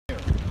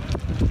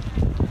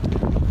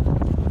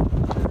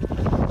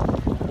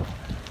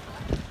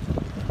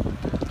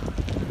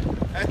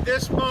At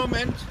this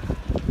moment,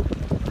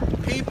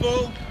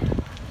 people,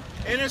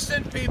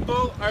 innocent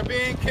people, are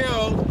being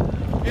killed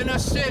in a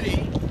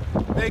city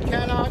they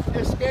cannot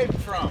escape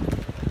from.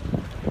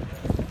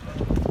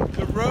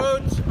 The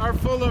roads are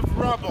full of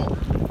rubble.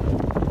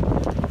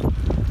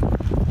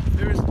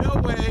 There is no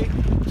way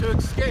to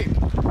escape.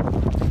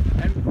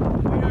 And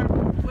we are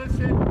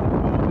complicit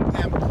with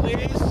them.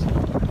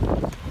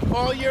 Please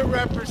call your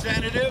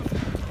representative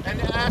and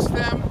ask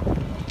them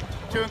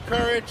to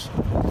encourage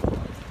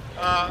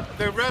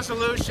the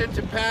resolution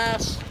to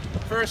pass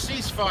for a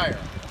ceasefire.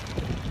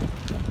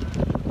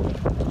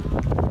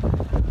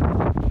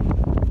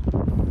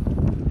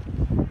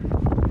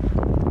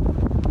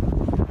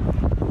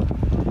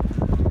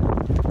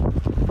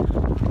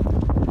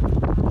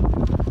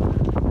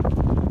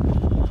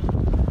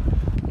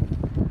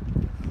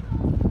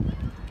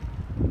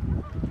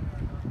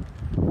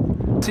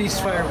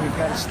 Ceasefire, we've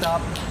got to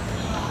stop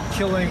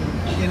killing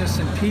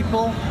innocent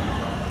people.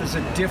 There's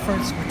a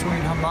difference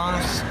between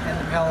Hamas and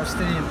the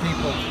Palestinian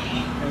people,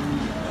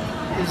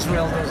 and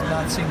Israel does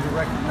not seem to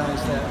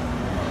recognize that,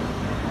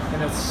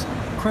 and it's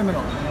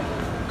criminal.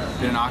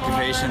 Been in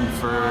occupation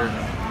for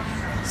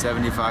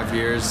 75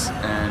 years,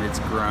 and it's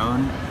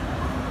grown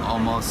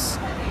almost,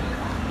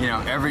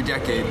 every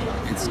decade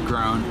it's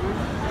grown,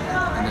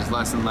 and there's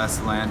less and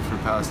less land for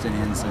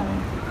Palestinians,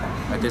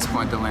 and at this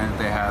point the land that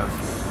they have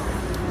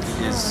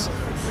is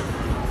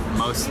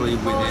mostly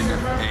within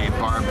a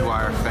barbed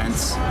wire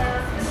fence,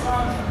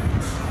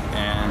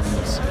 and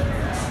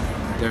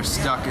they're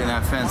stuck in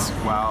that fence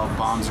while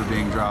bombs are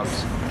being dropped.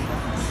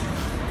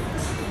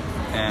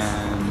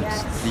 And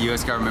the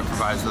U.S. government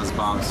provides those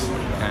bombs,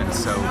 and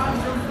so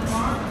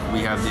we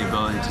have the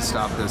ability to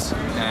stop this.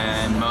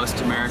 And most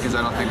Americans,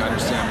 I don't think,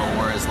 understand what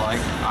war is like.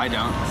 I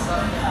don't.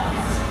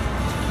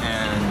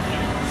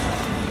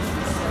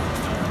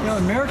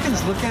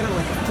 Americans look at it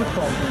like a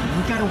football game.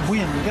 We got to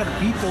win. We got to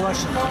beat the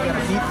Russians. We got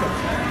to beat the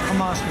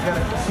Hamas. We got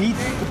to beat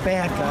the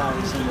bad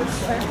guys. And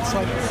it's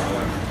like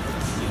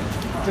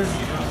they're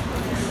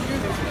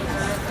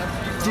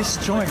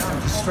disjointed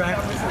and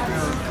distracted.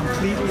 They're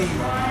completely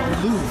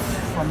aloof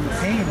from the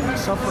pain and the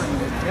suffering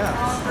and the death.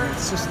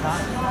 It's just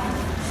not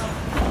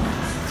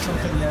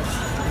something that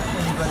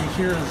anybody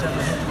here has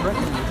ever had to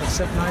reckon with,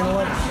 except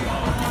 9/11.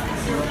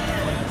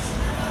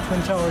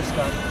 Twin Towers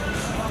got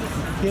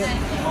hit.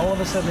 All of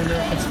a sudden,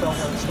 Americans felt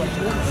like it's like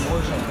the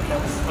war zone.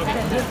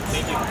 Okay,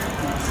 thank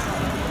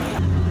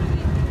you.